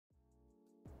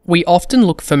We often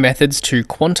look for methods to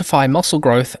quantify muscle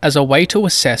growth as a way to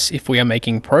assess if we are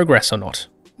making progress or not.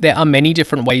 There are many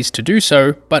different ways to do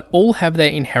so, but all have their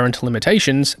inherent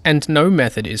limitations, and no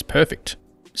method is perfect.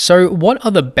 So what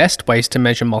are the best ways to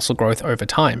measure muscle growth over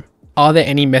time? Are there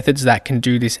any methods that can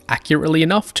do this accurately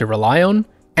enough to rely on?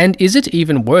 And is it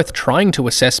even worth trying to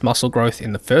assess muscle growth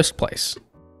in the first place?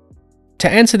 To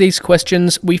answer these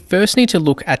questions, we first need to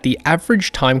look at the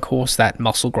average time course that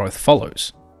muscle growth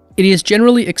follows. It is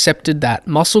generally accepted that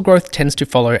muscle growth tends to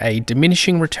follow a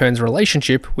diminishing returns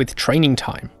relationship with training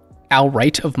time. Our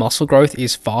rate of muscle growth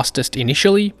is fastest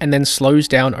initially and then slows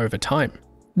down over time.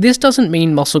 This doesn't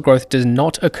mean muscle growth does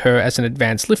not occur as an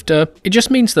advanced lifter, it just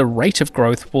means the rate of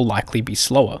growth will likely be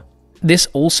slower. This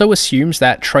also assumes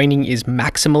that training is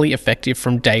maximally effective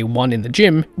from day one in the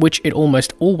gym, which it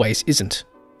almost always isn't.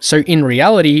 So in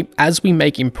reality, as we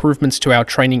make improvements to our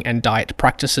training and diet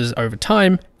practices over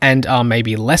time, and are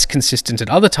maybe less consistent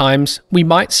at other times, we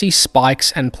might see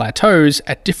spikes and plateaus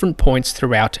at different points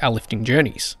throughout our lifting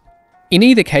journeys. In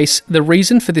either case, the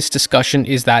reason for this discussion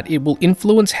is that it will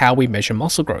influence how we measure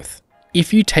muscle growth.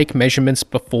 If you take measurements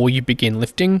before you begin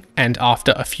lifting, and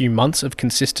after a few months of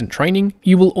consistent training,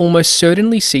 you will almost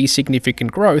certainly see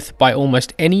significant growth by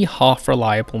almost any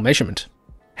half-reliable measurement.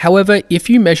 However, if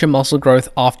you measure muscle growth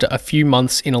after a few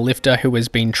months in a lifter who has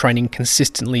been training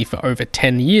consistently for over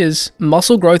 10 years,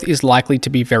 muscle growth is likely to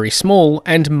be very small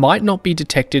and might not be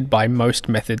detected by most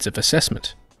methods of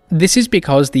assessment. This is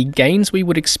because the gains we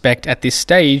would expect at this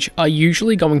stage are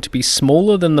usually going to be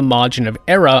smaller than the margin of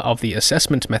error of the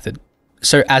assessment method.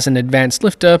 So as an advanced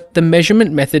lifter, the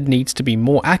measurement method needs to be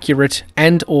more accurate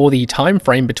and/or the time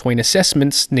frame between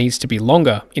assessments needs to be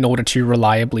longer in order to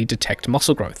reliably detect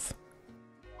muscle growth.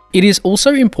 It is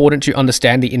also important to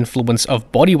understand the influence of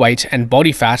body weight and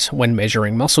body fat when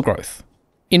measuring muscle growth.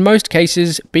 In most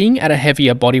cases, being at a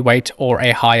heavier body weight or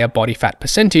a higher body fat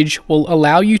percentage will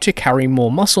allow you to carry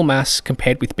more muscle mass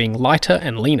compared with being lighter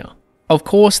and leaner. Of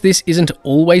course, this isn't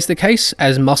always the case,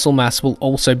 as muscle mass will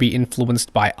also be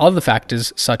influenced by other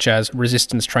factors such as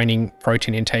resistance training,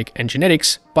 protein intake, and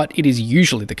genetics, but it is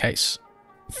usually the case.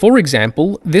 For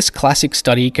example, this classic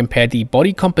study compared the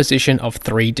body composition of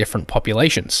 3 different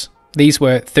populations. These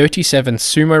were 37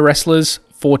 sumo wrestlers,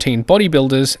 14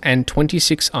 bodybuilders, and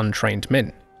 26 untrained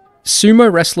men. Sumo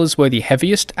wrestlers were the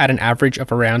heaviest at an average of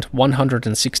around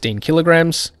 116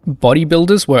 kilograms,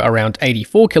 bodybuilders were around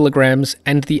 84 kilograms,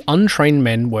 and the untrained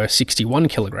men were 61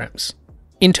 kilograms.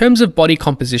 In terms of body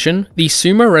composition, the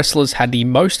sumo wrestlers had the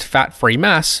most fat-free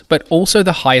mass, but also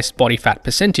the highest body fat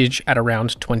percentage at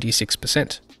around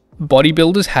 26%.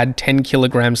 Bodybuilders had 10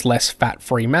 kilograms less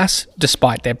fat-free mass,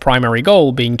 despite their primary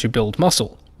goal being to build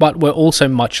muscle, but were also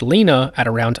much leaner at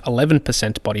around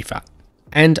 11% body fat.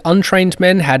 And untrained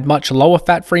men had much lower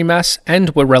fat-free mass and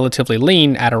were relatively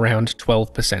lean at around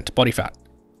 12% body fat.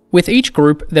 With each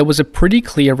group, there was a pretty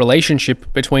clear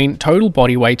relationship between total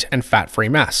body weight and fat-free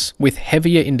mass, with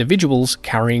heavier individuals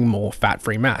carrying more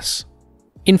fat-free mass.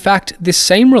 In fact, this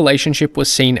same relationship was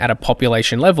seen at a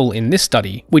population level in this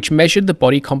study, which measured the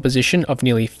body composition of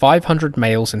nearly 500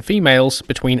 males and females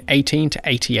between 18 to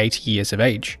 88 years of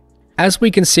age. As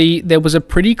we can see, there was a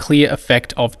pretty clear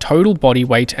effect of total body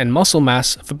weight and muscle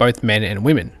mass for both men and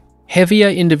women. Heavier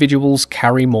individuals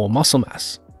carry more muscle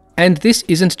mass. And this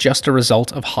isn't just a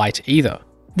result of height either.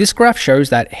 This graph shows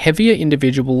that heavier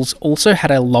individuals also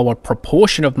had a lower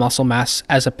proportion of muscle mass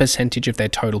as a percentage of their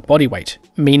total body weight,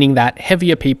 meaning that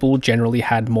heavier people generally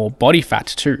had more body fat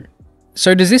too.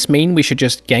 So does this mean we should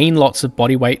just gain lots of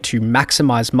body weight to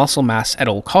maximize muscle mass at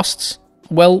all costs?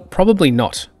 Well, probably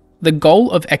not. The goal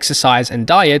of exercise and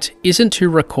diet isn't to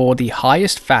record the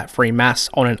highest fat-free mass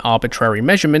on an arbitrary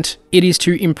measurement, it is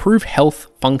to improve health,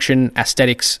 function,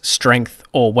 aesthetics, strength,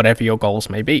 or whatever your goals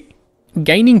may be.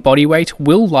 Gaining body weight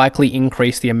will likely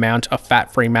increase the amount of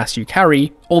fat-free mass you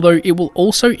carry, although it will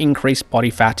also increase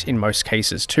body fat in most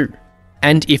cases too.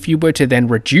 And if you were to then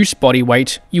reduce body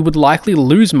weight, you would likely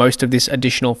lose most of this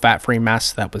additional fat-free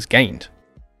mass that was gained.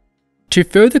 To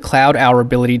further cloud our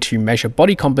ability to measure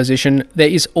body composition, there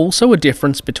is also a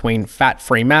difference between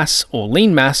fat-free mass or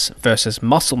lean mass versus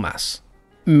muscle mass.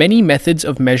 Many methods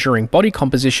of measuring body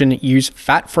composition use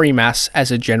fat-free mass as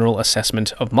a general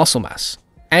assessment of muscle mass.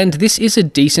 And this is a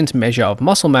decent measure of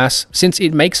muscle mass since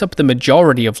it makes up the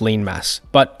majority of lean mass,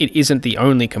 but it isn't the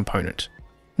only component.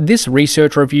 This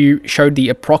research review showed the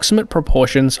approximate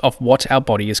proportions of what our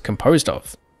body is composed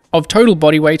of. Of total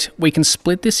body weight, we can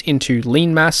split this into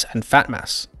lean mass and fat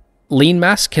mass. Lean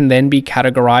mass can then be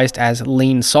categorized as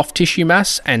lean soft tissue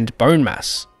mass and bone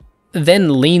mass.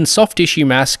 Then lean soft tissue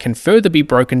mass can further be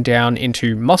broken down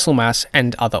into muscle mass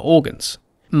and other organs.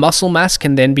 Muscle mass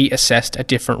can then be assessed at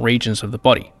different regions of the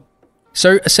body.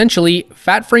 So essentially,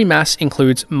 fat-free mass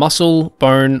includes muscle,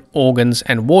 bone, organs,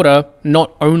 and water,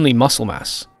 not only muscle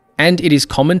mass. And it is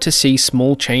common to see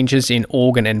small changes in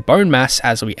organ and bone mass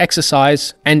as we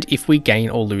exercise and if we gain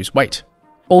or lose weight.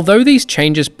 Although these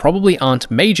changes probably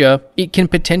aren't major, it can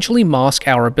potentially mask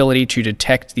our ability to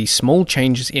detect the small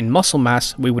changes in muscle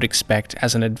mass we would expect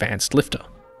as an advanced lifter.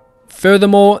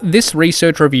 Furthermore, this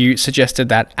research review suggested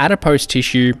that adipose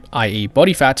tissue, i.e.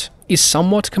 body fat, is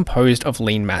somewhat composed of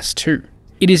lean mass too.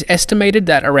 It is estimated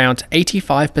that around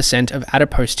 85% of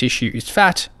adipose tissue is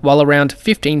fat, while around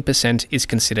 15% is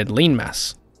considered lean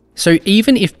mass. So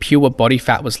even if pure body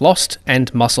fat was lost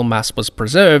and muscle mass was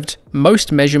preserved,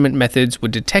 most measurement methods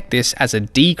would detect this as a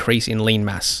decrease in lean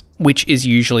mass, which is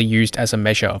usually used as a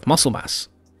measure of muscle mass.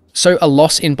 So a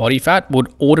loss in body fat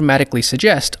would automatically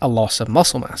suggest a loss of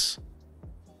muscle mass.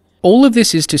 All of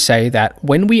this is to say that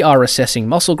when we are assessing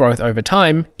muscle growth over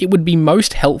time, it would be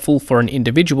most helpful for an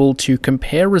individual to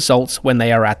compare results when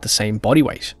they are at the same body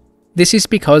weight. This is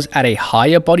because at a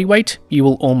higher body weight, you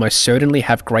will almost certainly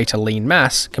have greater lean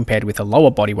mass compared with a lower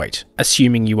body weight,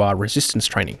 assuming you are resistance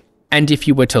training. And if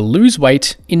you were to lose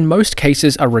weight, in most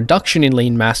cases a reduction in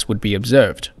lean mass would be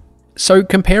observed. So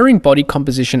comparing body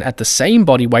composition at the same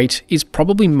body weight is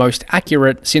probably most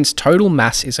accurate since total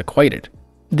mass is equated.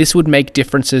 This would make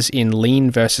differences in lean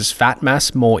versus fat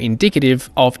mass more indicative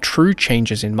of true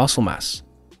changes in muscle mass.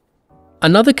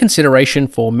 Another consideration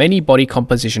for many body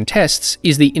composition tests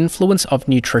is the influence of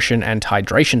nutrition and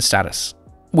hydration status.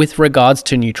 With regards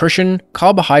to nutrition,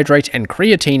 carbohydrate and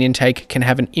creatine intake can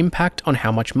have an impact on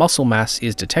how much muscle mass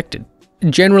is detected.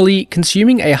 Generally,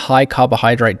 consuming a high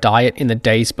carbohydrate diet in the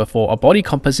days before a body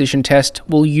composition test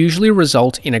will usually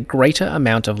result in a greater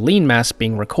amount of lean mass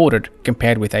being recorded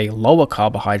compared with a lower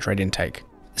carbohydrate intake.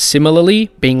 Similarly,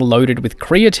 being loaded with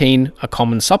creatine, a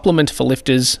common supplement for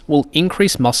lifters, will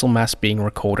increase muscle mass being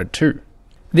recorded too.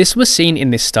 This was seen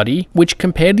in this study, which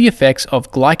compared the effects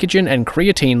of glycogen and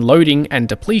creatine loading and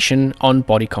depletion on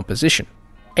body composition.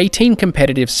 18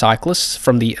 competitive cyclists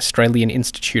from the Australian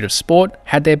Institute of Sport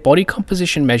had their body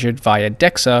composition measured via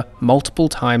DEXA multiple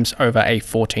times over a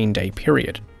 14-day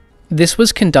period. This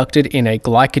was conducted in a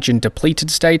glycogen-depleted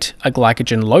state, a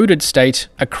glycogen-loaded state,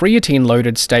 a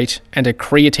creatine-loaded state, and a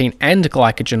creatine and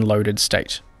glycogen-loaded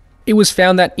state. It was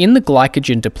found that in the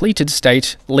glycogen-depleted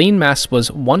state, lean mass was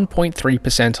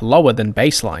 1.3% lower than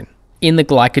baseline. In the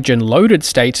glycogen-loaded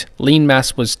state, lean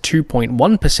mass was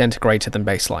 2.1% greater than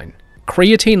baseline.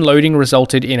 Creatine loading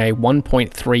resulted in a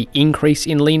 1.3 increase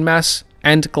in lean mass,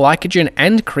 and glycogen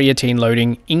and creatine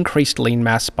loading increased lean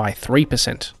mass by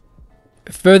 3%.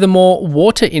 Furthermore,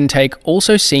 water intake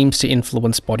also seems to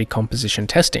influence body composition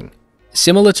testing.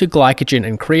 Similar to glycogen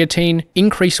and creatine,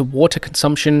 increased water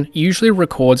consumption usually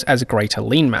records as greater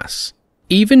lean mass.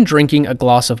 Even drinking a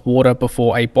glass of water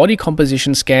before a body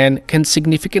composition scan can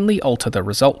significantly alter the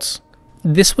results.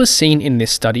 This was seen in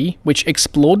this study, which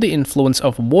explored the influence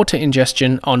of water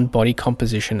ingestion on body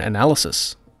composition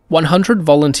analysis. 100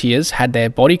 volunteers had their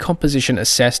body composition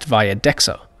assessed via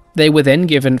DEXA. They were then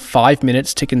given 5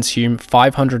 minutes to consume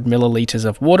 500 milliliters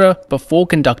of water before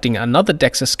conducting another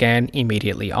DEXA scan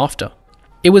immediately after.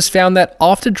 It was found that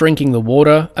after drinking the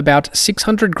water, about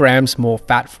 600 grams more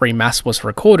fat-free mass was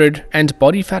recorded and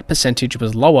body fat percentage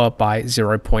was lower by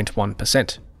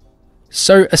 0.1%.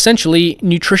 So essentially,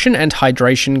 nutrition and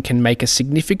hydration can make a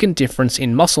significant difference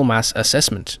in muscle mass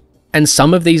assessment. And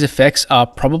some of these effects are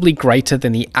probably greater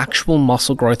than the actual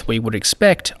muscle growth we would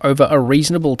expect over a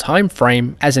reasonable time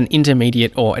frame as an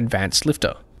intermediate or advanced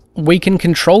lifter. We can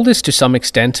control this to some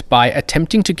extent by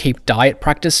attempting to keep diet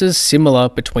practices similar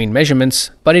between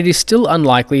measurements, but it is still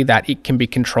unlikely that it can be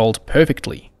controlled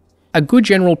perfectly. A good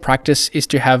general practice is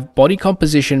to have body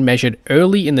composition measured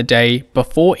early in the day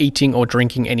before eating or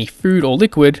drinking any food or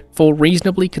liquid for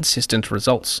reasonably consistent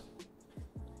results.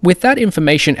 With that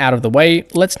information out of the way,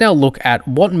 let's now look at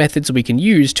what methods we can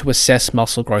use to assess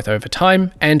muscle growth over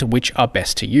time and which are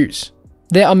best to use.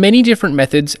 There are many different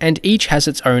methods and each has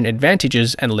its own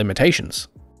advantages and limitations.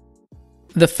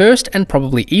 The first and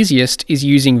probably easiest is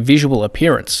using visual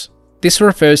appearance. This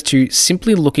refers to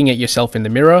simply looking at yourself in the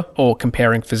mirror or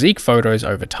comparing physique photos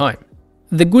over time.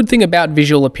 The good thing about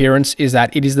visual appearance is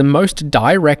that it is the most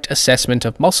direct assessment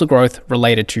of muscle growth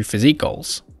related to physique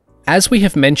goals. As we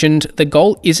have mentioned, the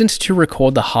goal isn't to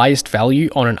record the highest value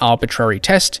on an arbitrary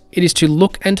test, it is to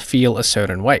look and feel a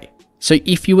certain way. So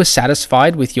if you are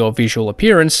satisfied with your visual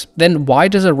appearance, then why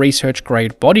does a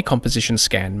research-grade body composition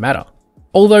scan matter?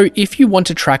 Although if you want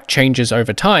to track changes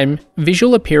over time,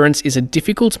 visual appearance is a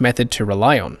difficult method to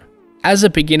rely on. As a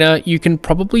beginner, you can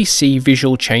probably see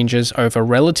visual changes over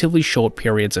relatively short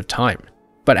periods of time.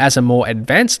 But as a more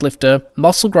advanced lifter,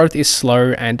 muscle growth is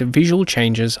slow and visual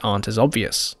changes aren't as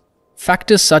obvious.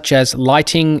 Factors such as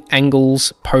lighting,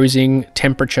 angles, posing,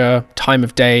 temperature, time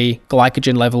of day,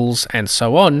 glycogen levels, and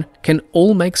so on can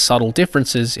all make subtle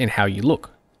differences in how you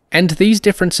look. And these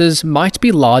differences might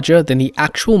be larger than the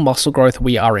actual muscle growth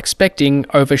we are expecting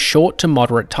over short to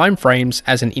moderate timeframes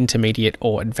as an intermediate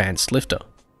or advanced lifter.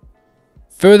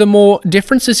 Furthermore,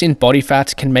 differences in body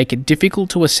fat can make it difficult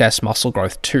to assess muscle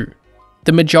growth too.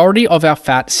 The majority of our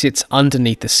fat sits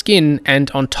underneath the skin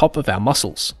and on top of our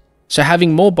muscles. So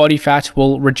having more body fat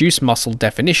will reduce muscle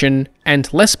definition,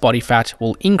 and less body fat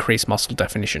will increase muscle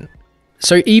definition.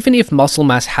 So even if muscle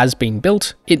mass has been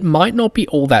built, it might not be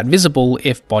all that visible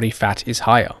if body fat is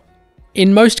higher.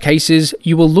 In most cases,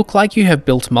 you will look like you have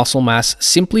built muscle mass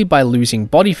simply by losing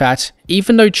body fat,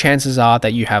 even though chances are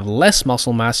that you have less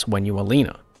muscle mass when you are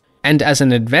leaner. And as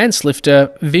an advanced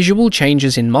lifter, visual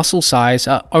changes in muscle size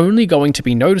are only going to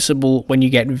be noticeable when you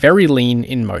get very lean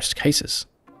in most cases.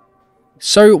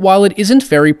 So while it isn't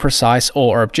very precise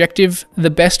or objective,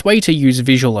 the best way to use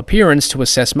visual appearance to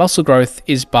assess muscle growth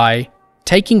is by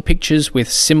taking pictures with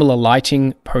similar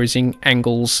lighting, posing,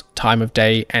 angles, time of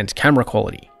day, and camera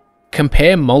quality.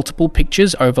 Compare multiple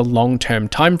pictures over long-term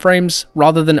timeframes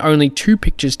rather than only 2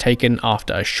 pictures taken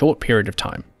after a short period of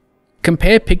time.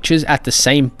 Compare pictures at the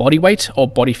same body weight or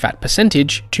body fat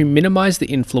percentage to minimize the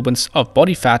influence of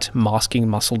body fat masking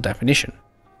muscle definition.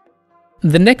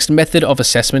 The next method of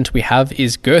assessment we have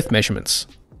is girth measurements.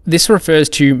 This refers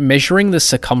to measuring the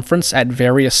circumference at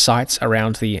various sites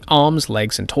around the arms,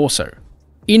 legs, and torso.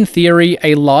 In theory,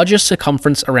 a larger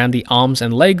circumference around the arms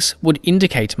and legs would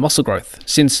indicate muscle growth,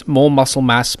 since more muscle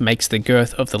mass makes the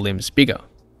girth of the limbs bigger.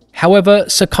 However,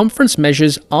 circumference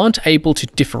measures aren't able to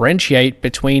differentiate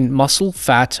between muscle,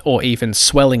 fat, or even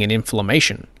swelling and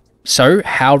inflammation. So,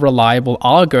 how reliable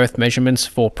are girth measurements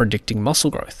for predicting muscle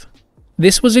growth?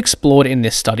 This was explored in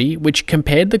this study, which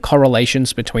compared the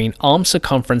correlations between arm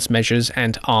circumference measures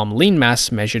and arm lean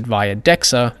mass measured via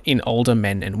DEXA in older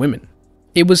men and women.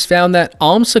 It was found that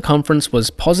arm circumference was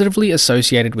positively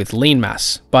associated with lean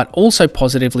mass, but also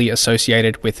positively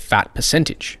associated with fat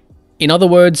percentage. In other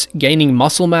words, gaining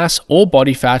muscle mass or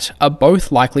body fat are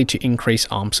both likely to increase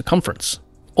arm circumference.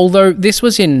 Although this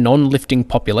was in non-lifting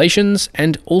populations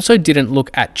and also didn't look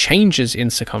at changes in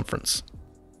circumference.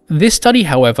 This study,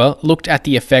 however, looked at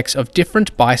the effects of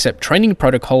different bicep training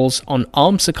protocols on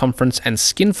arm circumference and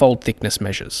skin fold thickness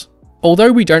measures.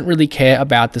 Although we don't really care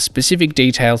about the specific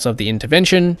details of the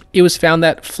intervention, it was found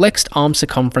that flexed arm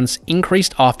circumference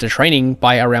increased after training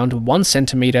by around 1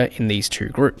 centimeter in these 2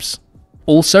 groups.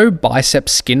 Also, bicep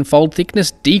skin fold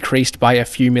thickness decreased by a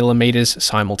few millimeters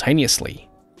simultaneously.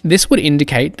 This would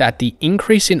indicate that the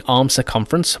increase in arm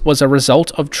circumference was a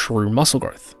result of true muscle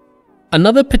growth.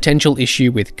 Another potential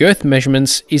issue with girth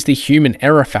measurements is the human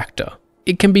error factor.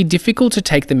 It can be difficult to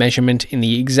take the measurement in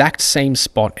the exact same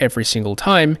spot every single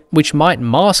time, which might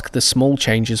mask the small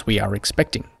changes we are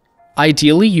expecting.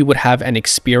 Ideally, you would have an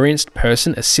experienced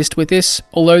person assist with this,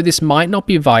 although this might not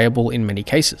be viable in many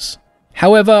cases.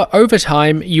 However, over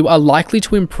time, you are likely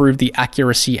to improve the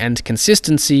accuracy and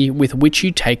consistency with which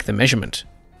you take the measurement.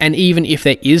 And even if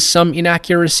there is some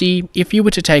inaccuracy, if you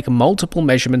were to take multiple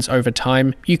measurements over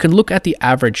time, you can look at the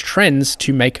average trends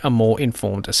to make a more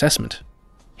informed assessment.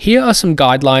 Here are some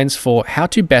guidelines for how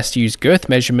to best use girth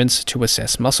measurements to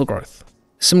assess muscle growth.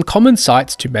 Some common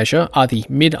sites to measure are the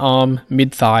mid-arm,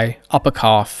 mid-thigh, upper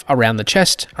calf, around the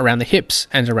chest, around the hips,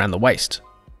 and around the waist.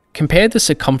 Compare the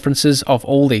circumferences of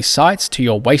all these sites to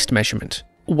your waist measurement.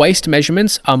 Waist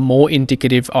measurements are more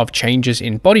indicative of changes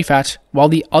in body fat, while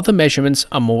the other measurements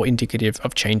are more indicative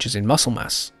of changes in muscle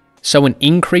mass. So an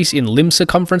increase in limb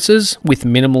circumferences with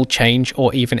minimal change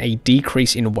or even a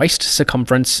decrease in waist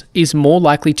circumference is more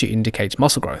likely to indicate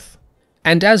muscle growth.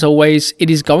 And as always, it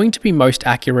is going to be most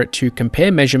accurate to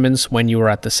compare measurements when you are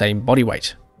at the same body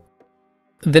weight.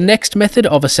 The next method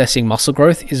of assessing muscle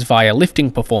growth is via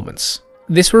lifting performance.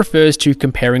 This refers to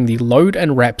comparing the load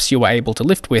and reps you are able to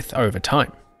lift with over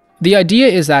time. The idea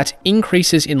is that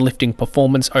increases in lifting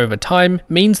performance over time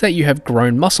means that you have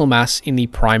grown muscle mass in the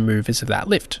prime movers of that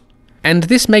lift. And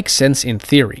this makes sense in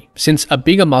theory, since a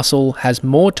bigger muscle has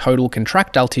more total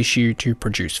contractile tissue to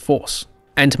produce force.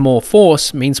 And more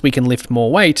force means we can lift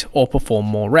more weight or perform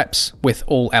more reps, with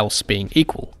all else being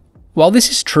equal. While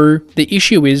this is true, the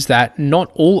issue is that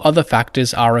not all other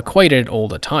factors are equated all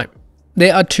the time.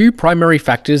 There are 2 primary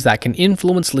factors that can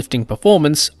influence lifting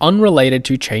performance unrelated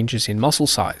to changes in muscle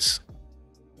size.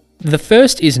 The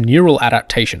first is neural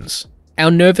adaptations. Our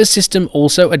nervous system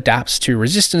also adapts to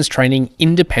resistance training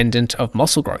independent of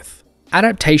muscle growth.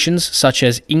 Adaptations such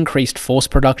as increased force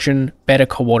production, better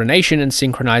coordination and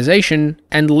synchronization,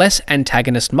 and less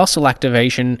antagonist muscle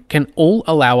activation can all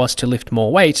allow us to lift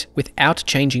more weight without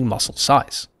changing muscle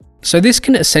size. So this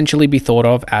can essentially be thought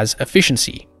of as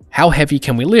efficiency. How heavy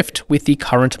can we lift with the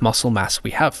current muscle mass we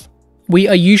have? We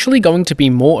are usually going to be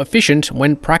more efficient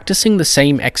when practicing the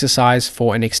same exercise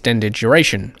for an extended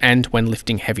duration and when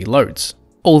lifting heavy loads.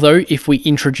 Although if we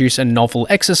introduce a novel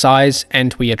exercise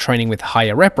and we are training with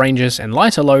higher rep ranges and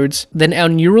lighter loads, then our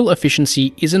neural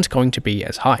efficiency isn't going to be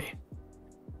as high.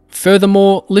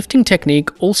 Furthermore, lifting technique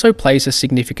also plays a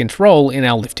significant role in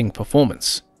our lifting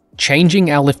performance. Changing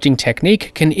our lifting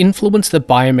technique can influence the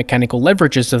biomechanical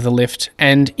leverages of the lift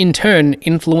and, in turn,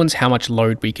 influence how much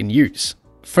load we can use.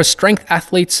 For strength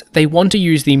athletes, they want to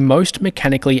use the most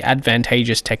mechanically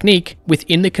advantageous technique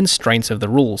within the constraints of the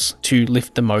rules to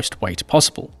lift the most weight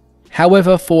possible.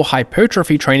 However, for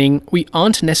hypertrophy training, we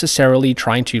aren't necessarily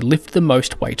trying to lift the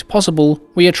most weight possible,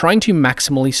 we are trying to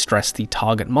maximally stress the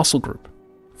target muscle group.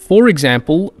 For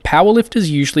example, powerlifters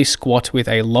usually squat with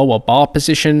a lower bar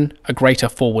position, a greater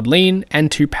forward lean,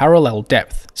 and to parallel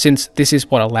depth, since this is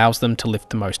what allows them to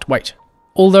lift the most weight.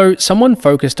 Although someone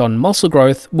focused on muscle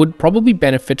growth would probably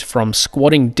benefit from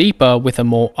squatting deeper with a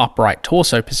more upright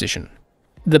torso position.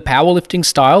 The powerlifting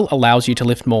style allows you to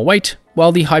lift more weight,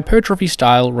 while the hypertrophy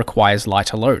style requires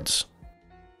lighter loads.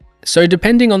 So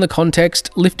depending on the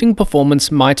context, lifting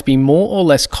performance might be more or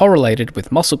less correlated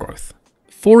with muscle growth.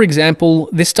 For example,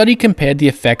 this study compared the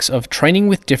effects of training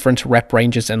with different rep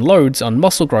ranges and loads on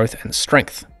muscle growth and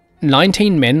strength.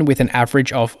 19 men with an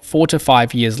average of 4 to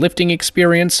 5 years lifting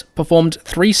experience performed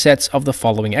 3 sets of the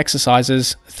following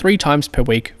exercises 3 times per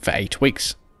week for 8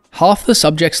 weeks. Half the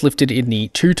subjects lifted in the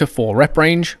 2 to 4 rep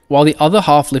range, while the other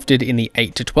half lifted in the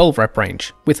 8 to 12 rep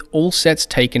range, with all sets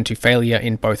taken to failure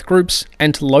in both groups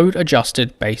and load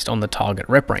adjusted based on the target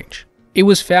rep range. It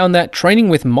was found that training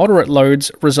with moderate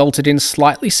loads resulted in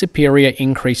slightly superior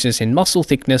increases in muscle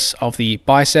thickness of the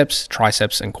biceps,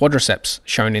 triceps, and quadriceps,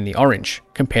 shown in the orange,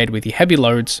 compared with the heavy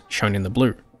loads, shown in the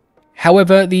blue.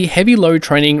 However, the heavy load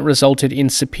training resulted in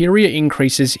superior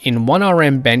increases in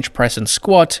 1RM bench press and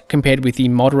squat compared with the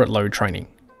moderate load training.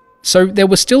 So there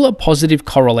was still a positive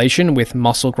correlation with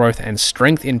muscle growth and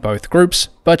strength in both groups,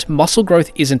 but muscle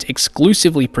growth isn't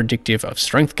exclusively predictive of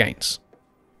strength gains.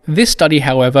 This study,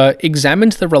 however,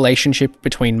 examined the relationship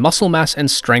between muscle mass and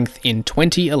strength in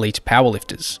 20 elite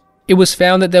powerlifters. It was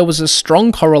found that there was a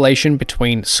strong correlation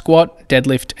between squat,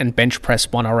 deadlift, and bench press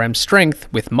 1RM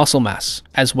strength with muscle mass,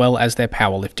 as well as their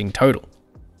powerlifting total.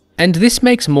 And this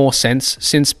makes more sense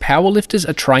since powerlifters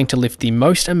are trying to lift the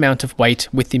most amount of weight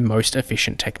with the most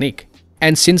efficient technique.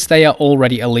 And since they are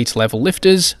already elite level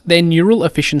lifters, their neural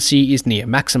efficiency is near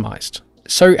maximized.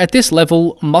 So at this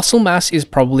level, muscle mass is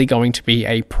probably going to be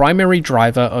a primary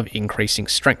driver of increasing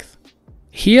strength.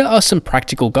 Here are some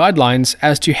practical guidelines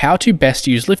as to how to best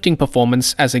use lifting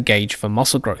performance as a gauge for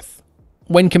muscle growth.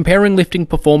 When comparing lifting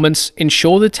performance,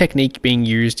 ensure the technique being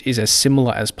used is as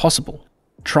similar as possible.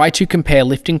 Try to compare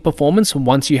lifting performance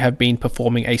once you have been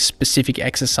performing a specific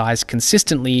exercise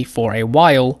consistently for a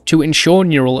while to ensure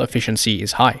neural efficiency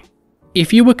is high.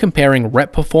 If you were comparing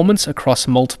rep performance across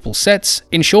multiple sets,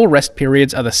 ensure rest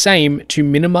periods are the same to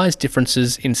minimize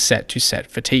differences in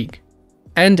set-to-set fatigue.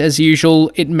 And as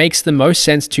usual, it makes the most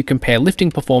sense to compare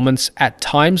lifting performance at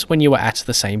times when you are at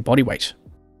the same body weight.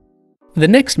 The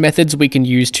next methods we can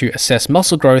use to assess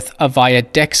muscle growth are via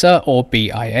DEXA or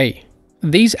BIA.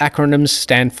 These acronyms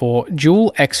stand for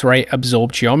Dual X-ray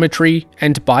Absorbed Geometry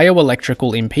and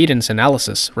Bioelectrical Impedance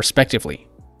Analysis, respectively.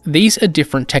 These are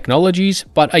different technologies,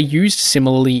 but are used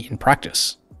similarly in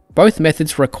practice. Both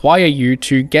methods require you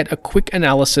to get a quick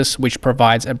analysis which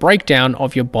provides a breakdown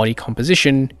of your body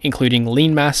composition, including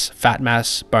lean mass, fat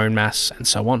mass, bone mass, and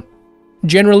so on.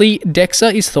 Generally,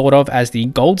 DEXA is thought of as the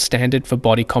gold standard for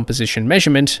body composition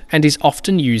measurement and is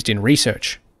often used in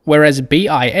research, whereas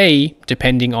BIA,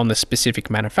 depending on the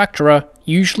specific manufacturer,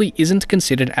 usually isn't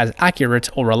considered as accurate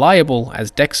or reliable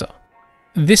as DEXA.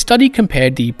 This study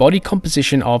compared the body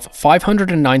composition of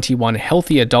 591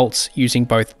 healthy adults using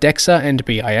both DEXA and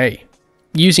BIA.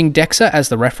 Using DEXA as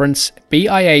the reference,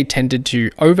 BIA tended to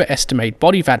overestimate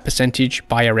body fat percentage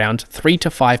by around 3 to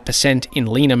 5% in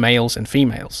leaner males and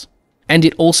females. And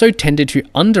it also tended to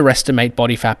underestimate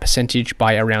body fat percentage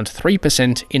by around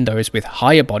 3% in those with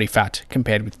higher body fat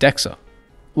compared with DEXA.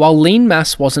 While lean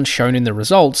mass wasn't shown in the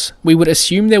results, we would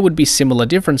assume there would be similar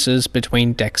differences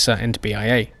between DEXA and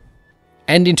BIA.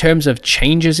 And in terms of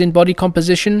changes in body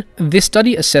composition, this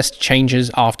study assessed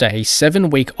changes after a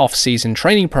 7-week off-season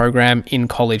training program in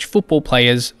college football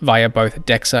players via both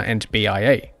DEXA and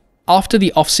BIA. After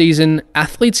the off-season,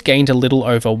 athletes gained a little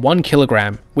over 1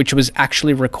 kilogram, which was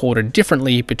actually recorded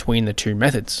differently between the two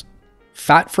methods.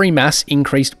 Fat-free mass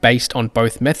increased based on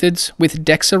both methods, with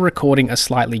DEXA recording a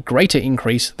slightly greater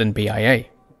increase than BIA.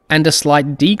 And a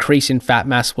slight decrease in fat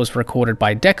mass was recorded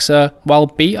by DEXA, while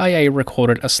BIA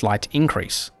recorded a slight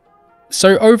increase.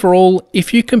 So overall,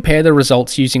 if you compare the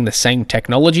results using the same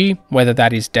technology, whether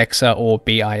that is DEXA or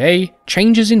BIA,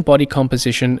 changes in body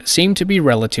composition seem to be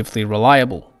relatively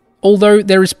reliable. Although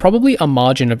there is probably a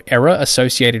margin of error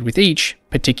associated with each,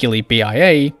 particularly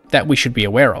BIA, that we should be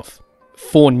aware of.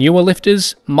 For newer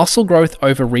lifters, muscle growth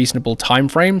over reasonable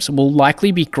timeframes will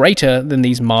likely be greater than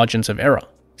these margins of error.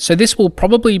 So this will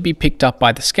probably be picked up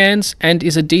by the scans and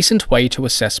is a decent way to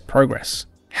assess progress.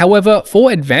 However, for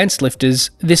advanced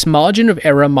lifters, this margin of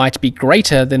error might be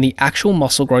greater than the actual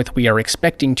muscle growth we are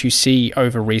expecting to see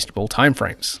over reasonable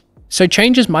timeframes. So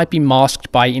changes might be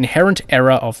masked by inherent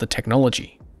error of the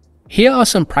technology. Here are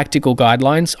some practical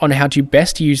guidelines on how to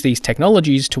best use these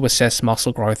technologies to assess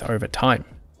muscle growth over time.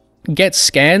 Get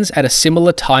scans at a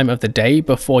similar time of the day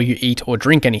before you eat or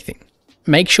drink anything.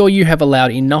 Make sure you have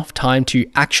allowed enough time to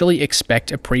actually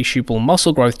expect appreciable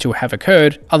muscle growth to have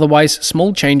occurred, otherwise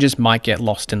small changes might get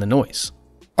lost in the noise.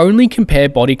 Only compare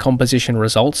body composition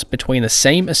results between the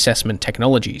same assessment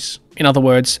technologies. In other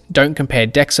words, don't compare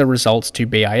DEXA results to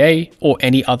BIA or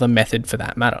any other method for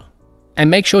that matter. And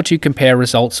make sure to compare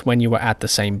results when you are at the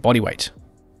same body weight.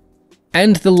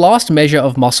 And the last measure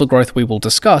of muscle growth we will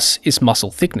discuss is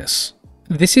muscle thickness.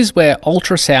 This is where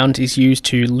ultrasound is used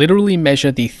to literally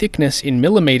measure the thickness in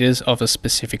millimeters of a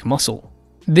specific muscle.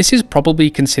 This is probably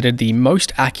considered the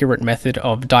most accurate method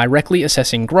of directly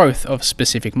assessing growth of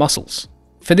specific muscles.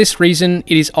 For this reason,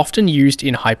 it is often used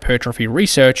in hypertrophy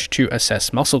research to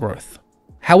assess muscle growth.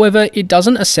 However, it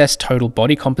doesn't assess total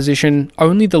body composition,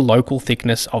 only the local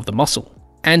thickness of the muscle.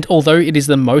 And although it is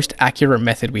the most accurate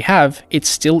method we have, it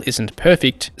still isn't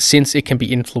perfect, since it can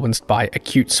be influenced by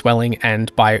acute swelling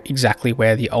and by exactly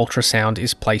where the ultrasound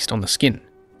is placed on the skin.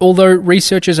 Although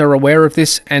researchers are aware of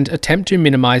this and attempt to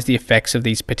minimize the effects of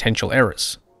these potential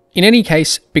errors. In any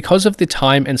case, because of the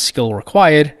time and skill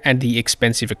required and the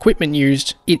expensive equipment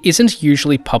used, it isn't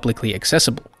usually publicly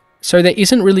accessible. So there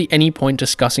isn't really any point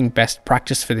discussing best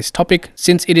practice for this topic,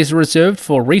 since it is reserved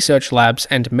for research labs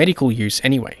and medical use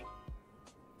anyway.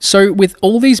 So with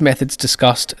all these methods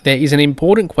discussed, there is an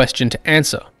important question to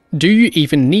answer. Do you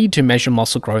even need to measure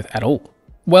muscle growth at all?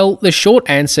 Well, the short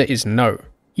answer is no.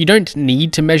 You don't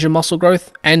need to measure muscle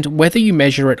growth, and whether you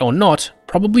measure it or not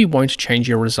probably won't change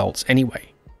your results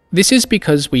anyway. This is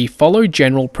because we follow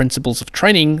general principles of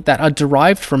training that are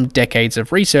derived from decades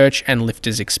of research and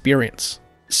lifters' experience.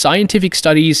 Scientific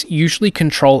studies usually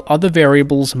control other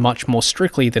variables much more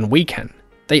strictly than we can.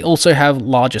 They also have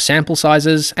larger sample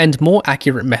sizes and more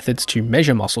accurate methods to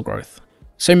measure muscle growth.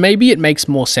 So maybe it makes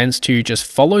more sense to just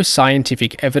follow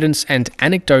scientific evidence and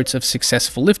anecdotes of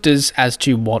successful lifters as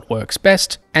to what works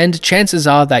best, and chances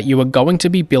are that you are going to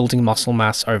be building muscle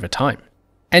mass over time.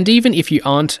 And even if you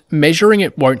aren't, measuring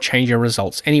it won't change your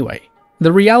results anyway.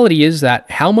 The reality is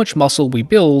that how much muscle we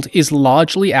build is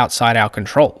largely outside our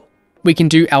control. We can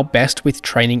do our best with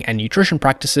training and nutrition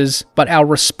practices, but our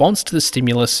response to the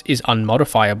stimulus is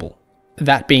unmodifiable.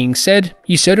 That being said,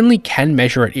 you certainly can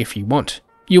measure it if you want.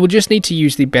 You will just need to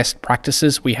use the best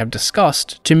practices we have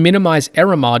discussed to minimize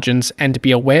error margins and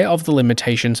be aware of the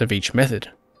limitations of each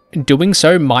method. Doing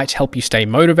so might help you stay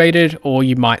motivated, or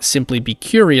you might simply be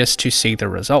curious to see the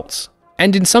results.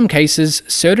 And in some cases,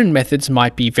 certain methods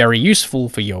might be very useful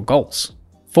for your goals.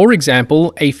 For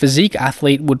example, a physique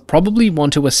athlete would probably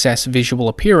want to assess visual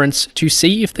appearance to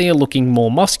see if they are looking more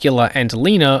muscular and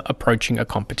leaner approaching a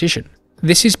competition.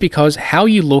 This is because how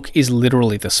you look is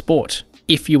literally the sport.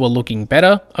 If you are looking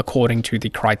better, according to the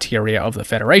criteria of the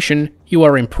federation, you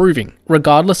are improving,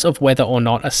 regardless of whether or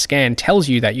not a scan tells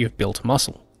you that you've built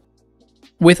muscle.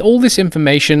 With all this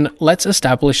information, let's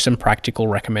establish some practical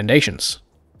recommendations.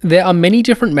 There are many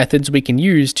different methods we can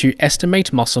use to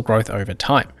estimate muscle growth over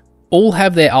time. All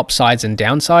have their upsides and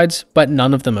downsides, but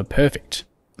none of them are perfect.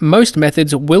 Most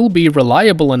methods will be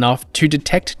reliable enough to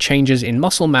detect changes in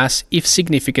muscle mass if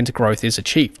significant growth is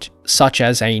achieved, such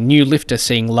as a new lifter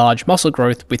seeing large muscle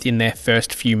growth within their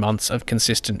first few months of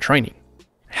consistent training.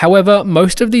 However,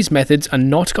 most of these methods are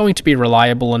not going to be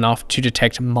reliable enough to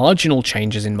detect marginal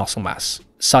changes in muscle mass,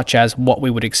 such as what we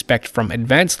would expect from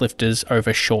advanced lifters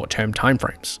over short-term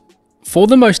timeframes. For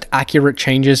the most accurate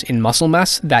changes in muscle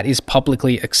mass that is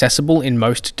publicly accessible in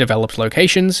most developed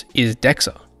locations is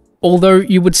DEXA. Although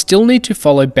you would still need to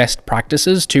follow best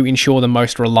practices to ensure the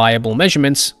most reliable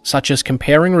measurements, such as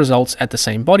comparing results at the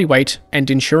same body weight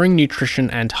and ensuring nutrition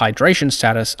and hydration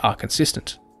status are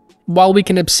consistent. While we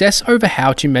can obsess over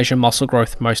how to measure muscle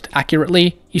growth most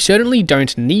accurately, you certainly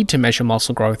don't need to measure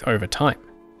muscle growth over time.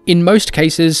 In most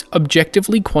cases,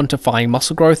 objectively quantifying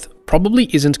muscle growth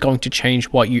probably isn't going to change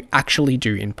what you actually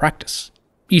do in practice.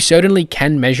 You certainly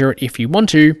can measure it if you want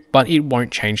to, but it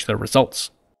won't change the results.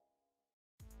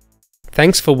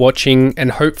 Thanks for watching,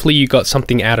 and hopefully you got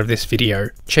something out of this video.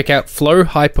 Check out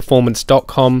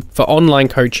flowhighperformance.com for online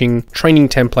coaching, training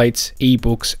templates,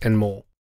 ebooks, and more.